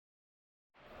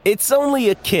It's only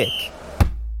a kick,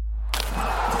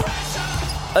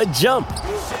 a jump,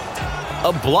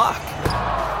 a block.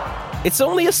 It's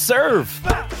only a serve.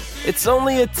 It's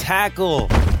only a tackle,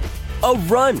 a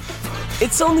run.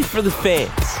 It's only for the fans.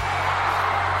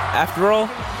 After all,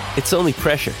 it's only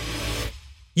pressure.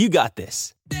 You got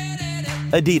this.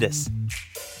 Adidas.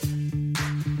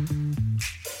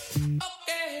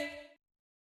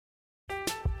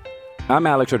 I'm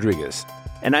Alex Rodriguez.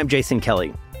 And I'm Jason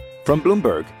Kelly. From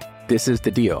Bloomberg, this is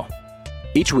The Deal.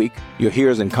 Each week, you'll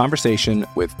hear us in conversation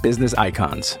with business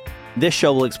icons. This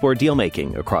show will explore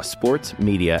deal-making across sports,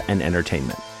 media, and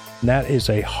entertainment. That is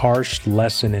a harsh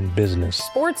lesson in business.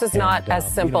 Sports is not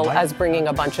as simple as bringing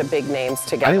a bunch of big names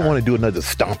together. I didn't want to do another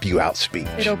stomp you out speech.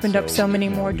 It opened up so many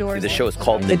more doors. The show is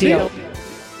called The Deal.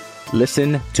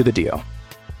 Listen to The Deal.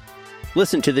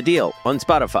 Listen to The Deal on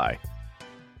Spotify.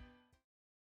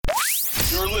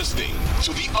 You're listening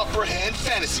to the Upper Hand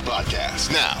Fantasy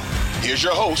Podcast. Now, here's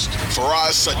your host,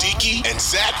 Faraz Siddiqui and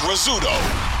Zach Rizzuto.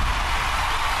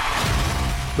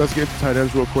 Let's get to tight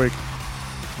ends real quick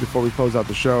before we close out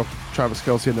the show. Travis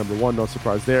Kelce at number 1, no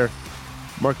surprise there.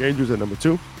 Mark Andrews at number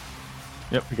 2.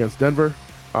 Yep. Against Denver.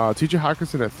 TJ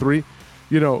Hockenson at 3.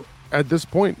 You know, at this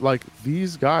point, like,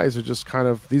 these guys are just kind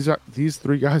of these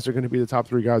 3 guys are going to be the top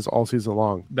 3 guys all season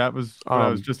long. That was what I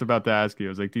was just about to ask you. I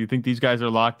was like, do you think these guys are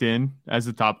locked in as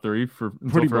the top 3 for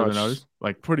pretty further much notice?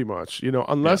 Like, pretty much. You know,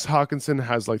 unless Hockenson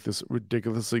has like this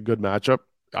ridiculously good matchup,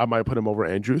 I might put him over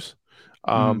Andrews.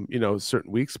 You know,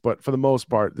 certain weeks, but for the most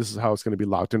part, this is how it's going to be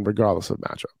locked in regardless of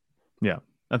matchup. Yeah,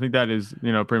 I think that is,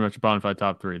 you know, pretty much a bona fide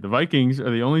top 3. The Vikings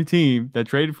are the only team that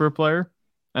traded for a player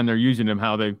and they're using him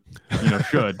how they, you know,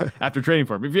 should after trading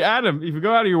for him. If you add him, if you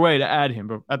go out of your way to add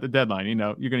him at the deadline, you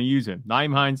know, you're going to use him.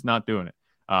 Naeem Hines not doing it.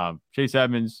 Chase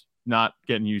Edmonds not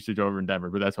getting usage over in Denver,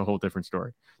 but that's a whole different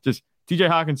story. Just TJ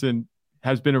Hockenson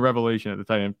has been a revelation at the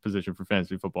tight end position for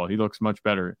fantasy football. He looks much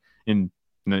better in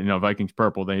Vikings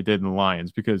purple than he did in the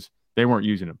Lions because they weren't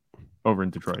using him over in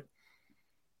Detroit.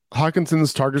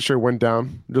 Hawkinson's target share went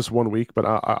down just 1 week, but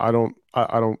I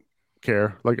don't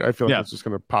care. Like, I feel like it's just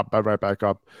going to pop right back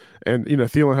up. And, you know,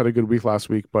 Thielen had a good week last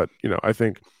week, but, you know, I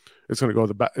think it's going to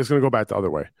go back the other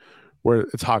way where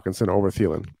it's Hockenson over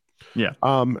Thielen. Yeah.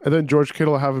 And then George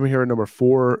Kittle, I have him here at number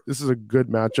 4. This is a good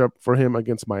matchup for him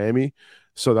against Miami.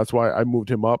 So that's why I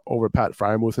moved him up over Pat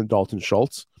Freiermuth and Dalton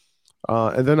Schultz.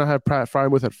 And then I have Pat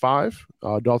Freiermuth at 5,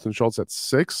 Dalton Schultz at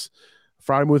 6.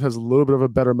 Freiermuth has a little bit of a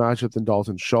better matchup than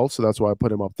Dalton Schultz, so that's why I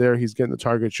put him up there. He's getting the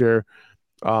target share.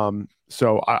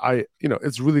 So I you know,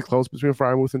 it's really close between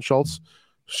Freiermuth and Schultz.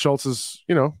 Schultz is,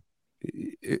 you know,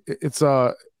 it's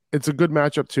a good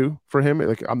matchup too for him.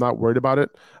 Like, I'm not worried about it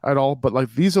at all. But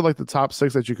like, these are like the top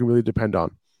 6 that you can really depend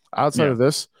on. Outside of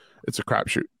this, it's a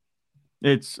crapshoot.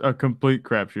 It's a complete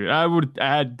crapshoot. I would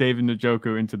add David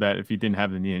Njoku into that if he didn't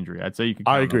have the knee injury. I'd say you could.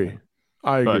 I agree.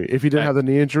 If he didn't have the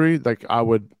knee injury, like, I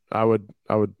would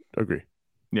agree.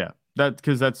 Yeah,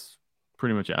 because that's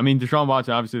pretty much it. I mean, Deshaun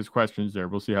Watson, obviously there's questions there.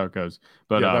 We'll see how it goes.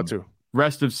 But that too.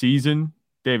 Rest of season,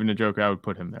 David Njoku, I would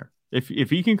put him there. If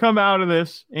he can come out of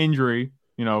this injury,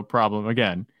 you know, problem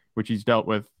again, which he's dealt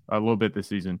with a little bit this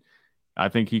season, I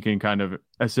think he can kind of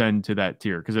ascend to that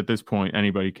tier, because at this point,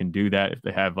 anybody can do that if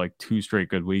they have like 2 straight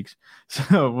good weeks.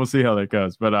 So we'll see how that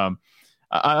goes. But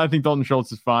I think Dalton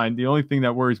Schultz is fine. The only thing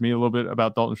that worries me a little bit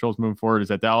about Dalton Schultz moving forward is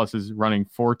that Dallas is running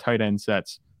 4 tight end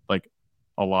sets, like,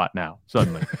 a lot now.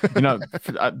 Suddenly, you know,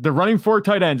 they're running 4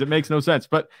 tight ends. It makes no sense,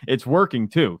 but it's working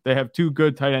too. They have 2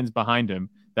 good tight ends behind him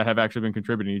that have actually been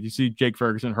contributing. Did you see Jake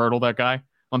Ferguson hurdle that guy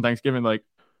on Thanksgiving? Like,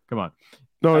 come on.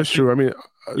 No, it's true. I mean,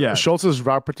 Schultz's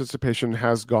route participation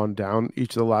has gone down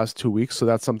each of the last 2 weeks, so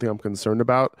that's something I'm concerned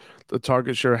about. The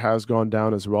target share has gone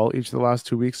down as well each of the last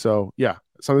 2 weeks, so yeah,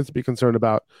 something to be concerned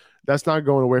about. That's not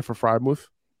going away for Freiermuth,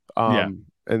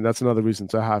 and that's another reason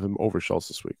to have him over Schultz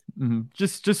this week. Mm-hmm.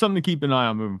 Just something to keep an eye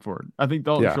on moving forward. I think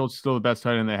Dalton Schultz is still the best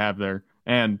tight end they have there,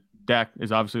 and Dak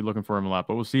is obviously looking for him a lot,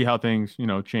 but we'll see how things, you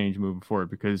know, change moving forward,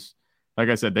 because, like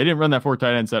I said, they didn't run that 4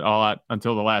 tight end set all out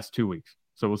until the last 2 weeks.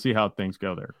 So we'll see how things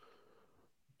go there.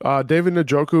 David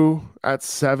Njoku at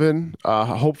 7.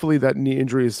 Hopefully that knee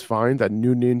injury is fine. That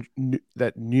new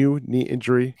knee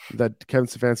injury that Kevin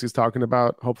Stefanski is talking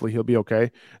about. Hopefully he'll be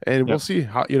okay. And we'll see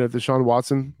how, you know, if Deshaun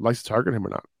Watson likes to target him or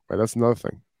not. Right, that's another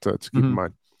thing to keep in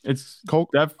mind. It's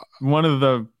one of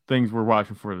the things we're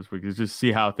watching for this week is just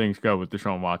see how things go with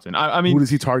Deshaun Watson. I mean, who does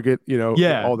he target? You know,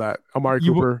 all that. Amari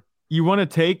Cooper. You want to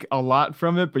take a lot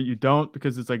from it, but you don't,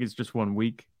 because it's just 1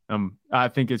 week. I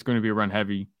think it's going to be a run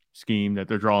heavy scheme that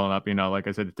they're drawing up, you know, like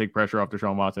I said, to take pressure off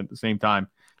Deshaun Watson. At the same time,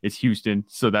 it's Houston,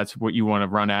 so that's what you want to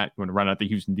run at. You want to run at the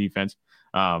Houston defense.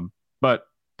 But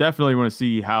definitely want to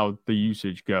see how the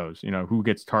usage goes, who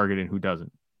gets targeted and who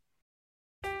doesn't.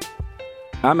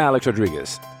 I'm Alex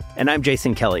Rodriguez. And I'm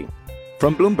Jason Kelly.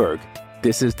 From Bloomberg,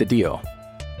 this is The Deal.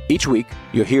 Each week,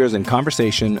 you'll hear us in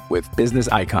conversation with business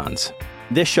icons.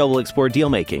 This show will explore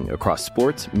deal-making across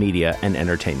sports, media, and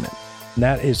entertainment.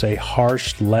 That is a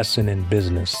harsh lesson in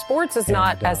business. Sports is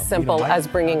not as simple as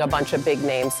bringing a bunch of big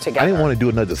names together. I didn't want to do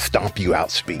another stomp you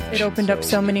out speech. It opened up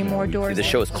so many more doors. The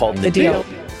show is called The Deal.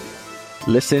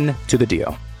 Listen to The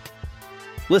Deal.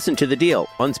 Listen to The Deal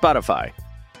on Spotify.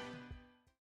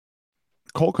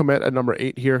 Cole Kmet at number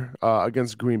 8 here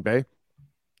against Green Bay.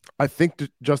 I think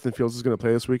that Justin Fields is going to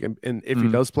play this week, and if he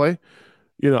does play,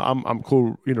 I'm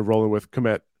cool, rolling with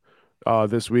Kmet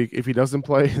this week. If he doesn't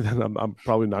play, then I'm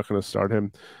probably not going to start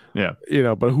him. Yeah,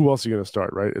 but who else are you going to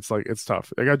start, right? It's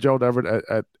tough. I got Gerald Everett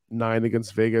at 9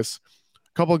 against Vegas.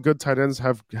 A couple of good tight ends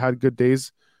have had good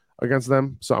days against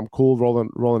them, so I'm cool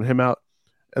rolling him out.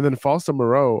 And then Foster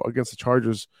Moreau against the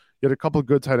Chargers. You had a couple of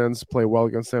good tight ends play well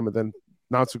against them, and then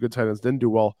not so good tight ends didn't do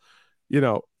well.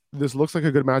 This looks like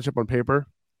a good matchup on paper.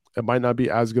 It might not be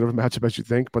as good of a matchup as you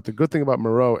think, but the good thing about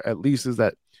Moreau, at least, is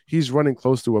that he's running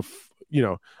close to a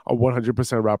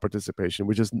 100% route participation,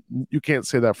 which is, you can't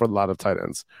say that for a lot of tight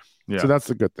ends. Yeah. So that's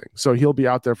the good thing. So he'll be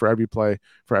out there for every play,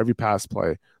 for every pass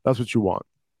play. That's what you want.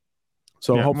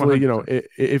 So hopefully, 100%.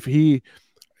 If he,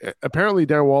 apparently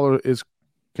Darren Waller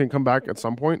can come back at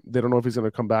some point. They don't know if he's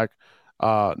going to come back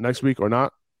next week or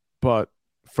not, but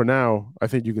for now, I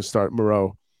think you can start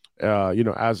Moreau,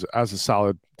 as a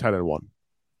solid tight end 1.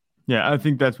 Yeah, I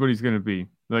think that's what he's going to be.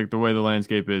 Like the way the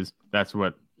landscape is, that's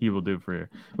what he will do for you.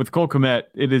 With Cole Kmet,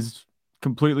 it is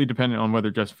completely dependent on whether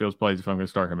Justin Fields plays, if I'm going to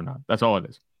start him or not. That's all it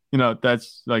is.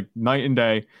 That's like night and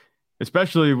day,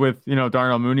 especially with,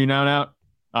 Darnell Mooney now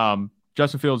out.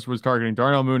 Justin Fields was targeting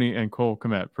Darnell Mooney and Cole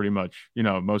Kmet pretty much,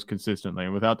 most consistently.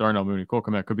 And without Darnell Mooney, Cole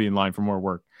Kmet could be in line for more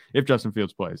work if Justin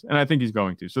Fields plays. And I think he's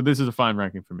going to. So this is a fine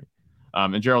ranking for me.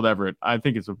 And Gerald Everett, I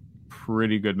think it's a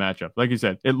pretty good matchup. Like you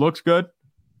said, it looks good.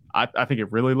 I think it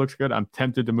really looks good. I'm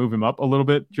tempted to move him up a little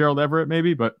bit, Gerald Everett,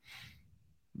 maybe, but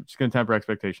I'm just going to temper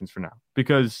expectations for now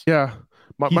because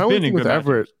my only thing with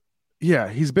Everett,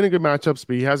 he's been in good matchups,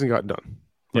 but he hasn't gotten done.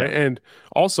 Right? Yeah. And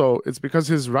also, it's because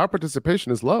his route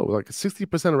participation is low, like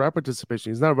 60% of route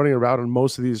participation. He's not running a route on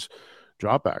most of these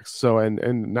dropbacks. So,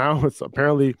 and now it's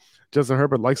apparently Justin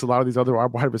Herbert likes a lot of these other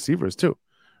wide receivers too,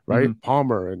 right? Mm-hmm.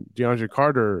 Palmer and DeAndre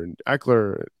Carter and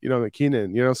Eckler, and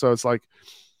Keenan, so it's like,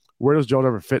 where does Joe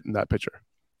Everett fit in that picture?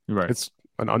 Right. It's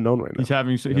an unknown right now. He's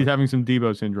having some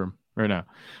Debo syndrome right now.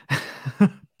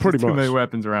 Pretty much. Too many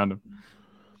weapons around him.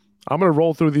 I'm going to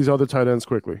roll through these other tight ends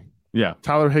quickly. Yeah.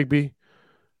 Tyler Higbee.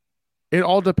 It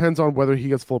all depends on whether he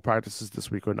gets full practices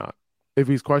this week or not. If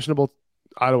he's questionable,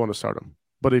 I don't want to start him.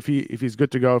 But if he's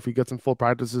good to go, if he gets some full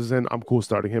practices in, I'm cool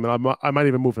starting him. And I might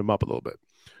even move him up a little bit.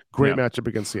 Great matchup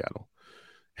against Seattle.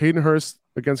 Hayden Hurst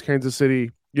against Kansas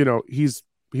City,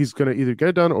 he's going to either get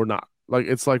it done or not. Like,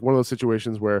 it's like one of those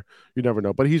situations where you never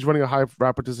know. But he's running a high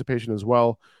route participation as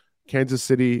well. Kansas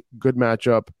City, good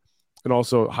matchup, and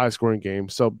also high-scoring game.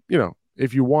 So,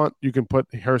 if you want, you can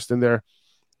put Hurst in there.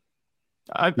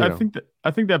 I think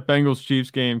that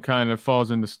Bengals-Chiefs game kind of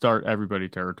falls into start everybody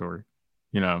territory.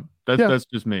 That's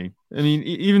just me. I mean,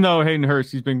 even though Hayden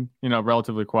Hurst, he's been,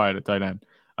 relatively quiet at tight end,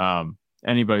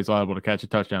 anybody's liable to catch a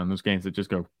touchdown in those games that just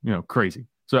go, crazy.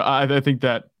 So I think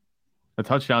that a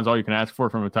touchdown is all you can ask for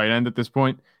from a tight end at this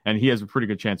point, and he has a pretty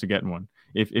good chance of getting one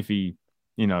if he,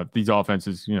 these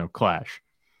offenses, clash.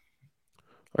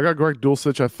 I got Greg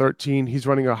Dulcich at 13. He's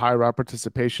running a high route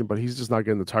participation, but he's just not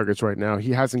getting the targets right now.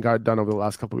 He hasn't got it done over the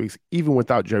last couple of weeks, even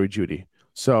without Jerry Jeudy.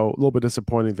 So a little bit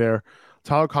disappointing there.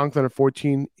 Tyler Conklin at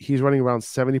 14. He's running around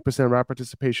 70% route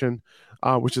participation,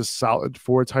 which is solid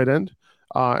for a tight end.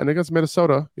 And against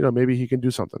Minnesota, maybe he can do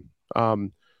something.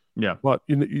 But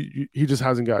he just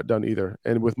hasn't got it done either.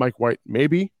 And with Mike White,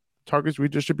 maybe targets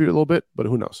redistribute a little bit, but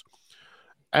who knows?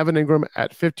 Evan Ingram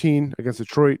at 15 against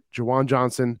Detroit. Juwan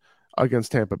Johnson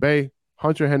against Tampa Bay.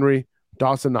 Hunter Henry,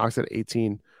 Dawson Knox at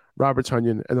 18, Robert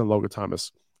Tonyan, and then Logan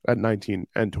Thomas at 19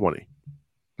 and 20.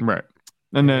 Right.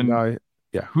 And then,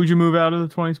 who'd you move out of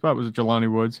the 20 spot? Was it Jelani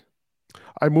Woods?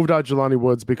 I moved out Jelani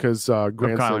Woods because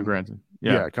Kylan Granson.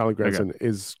 Yeah, Kylan Granson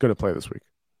is going to play this week.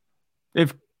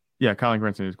 Kylan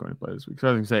Granson is going to play this week. So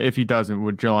I was going to say, if he doesn't,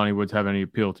 would Jelani Woods have any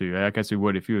appeal to you? I guess he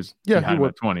would if he was he would.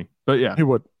 At 20. But he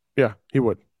would. Yeah, he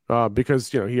would. Because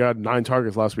he had 9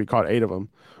 targets last week, caught 8 of them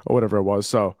or whatever it was.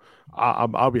 So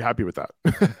I'll be happy with that.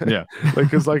 Yeah,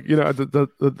 because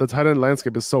the tight end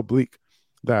landscape is so bleak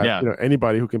that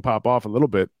anybody who can pop off a little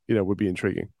bit would be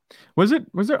intriguing. Was it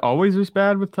always this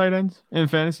bad with tight ends in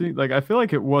fantasy? Like, I feel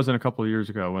like it wasn't a couple of years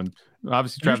ago when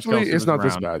obviously Travis Usually Kelce it's was not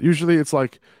this around. bad. Usually it's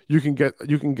like you can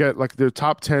get like the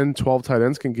top 10, 12 tight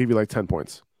ends can give you like 10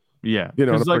 points. Yeah, On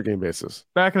a 'cause, per like, game basis.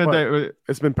 back in the But day,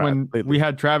 it's been bad when lately. we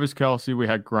had Travis Kelce, we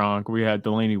had Gronk, we had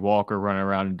Delaney Walker running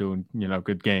around and doing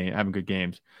having good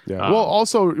games. Yeah. Well,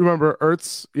 also remember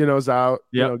Ertz, is out.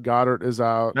 Yep. Goddard is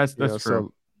out. That's true.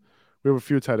 So we have a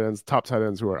few top tight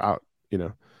ends who are out. Yeah.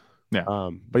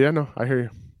 But yeah, no, I hear you.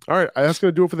 All right, that's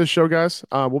gonna do it for this show, guys.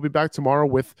 We'll be back tomorrow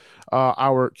with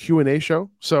our Q&A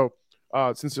show. So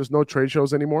since there's no trade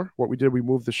shows anymore, what we did, we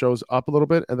moved the shows up a little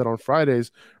bit, and then on Fridays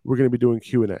we're gonna be doing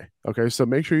Q&A. Okay, so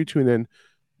make sure you tune in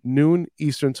noon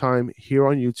Eastern time here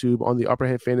on YouTube on the Upper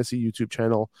Hand Fantasy YouTube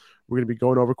channel. We're gonna be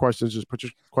going over questions. Just put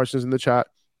your questions in the chat.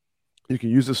 You can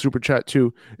use the super chat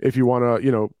too if you want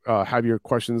to, have your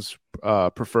questions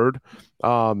preferred.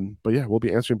 But yeah, we'll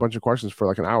be answering a bunch of questions for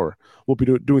like an hour. We'll be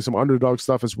doing some underdog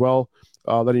stuff as well,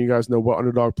 letting you guys know what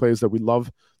underdog plays that we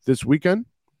love this weekend.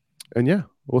 And yeah,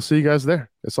 we'll see you guys there.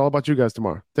 It's all about you guys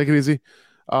tomorrow. Take it easy.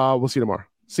 We'll see you tomorrow.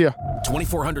 See ya.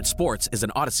 2400 Sports is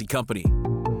an Odyssey company.